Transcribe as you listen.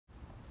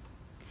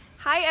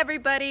Hi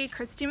everybody,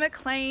 Christy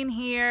McLean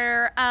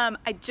here.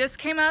 I just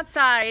came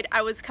outside.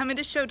 I was coming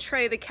to show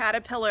Trey the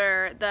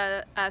caterpillar,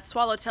 the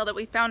swallowtail that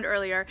we found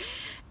earlier.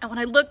 And when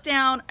I looked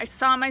down, I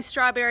saw my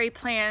strawberry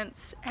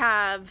plants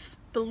have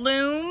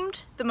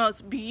bloomed the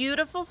most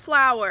beautiful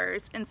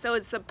flowers. And so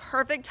it's the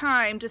perfect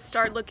time to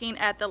start looking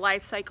at the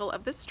life cycle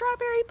of the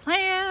strawberry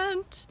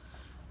plant.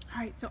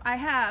 All right, so I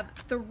have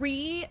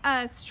 3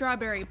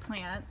 strawberry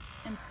plants.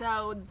 And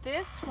so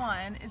this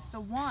one is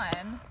the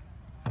one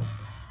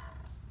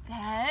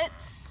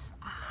that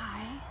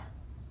I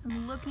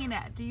am looking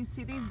at. Do you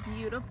see these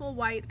beautiful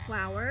white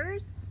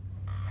flowers?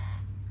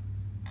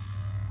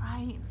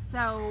 Right,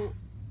 so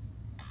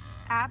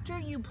after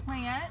you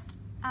plant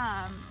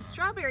the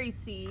strawberry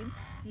seeds,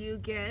 you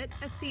get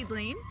a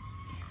seedling,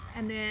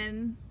 and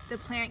then the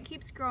plant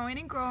keeps growing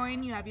and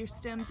growing. You have your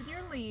stems and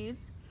your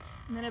leaves,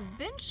 and then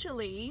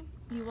eventually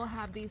you will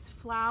have these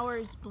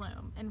flowers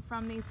bloom, and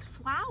from these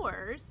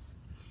flowers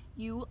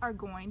you are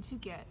going to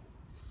get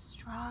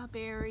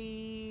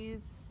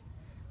strawberries.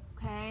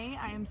 Okay,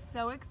 I am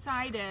so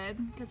excited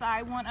because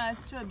I want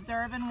us to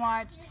observe and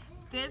watch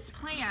this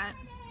plant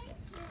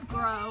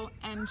grow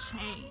and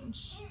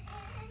change.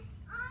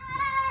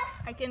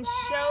 I can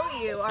show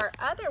you our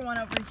other one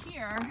over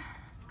here.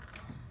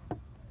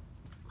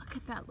 Look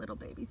at that little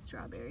baby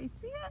strawberry.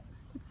 See it?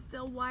 It's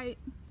still white,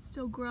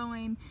 still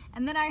growing.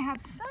 And then I have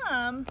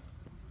some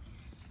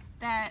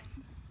that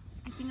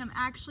I think I'm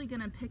actually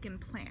gonna pick and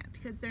plant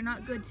because they're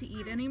not good to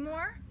eat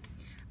anymore.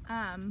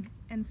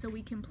 And so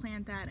we can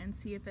plant that and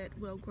see if it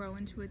will grow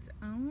into its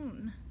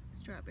own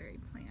strawberry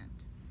plant.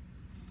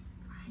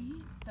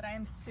 Right? But I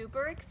am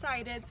super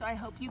excited, so I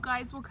hope you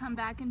guys will come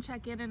back and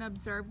check in and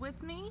observe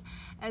with me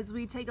as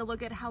we take a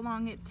look at how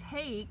long it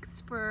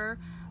takes for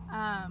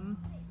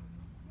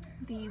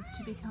these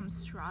to become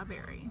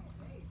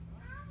strawberries.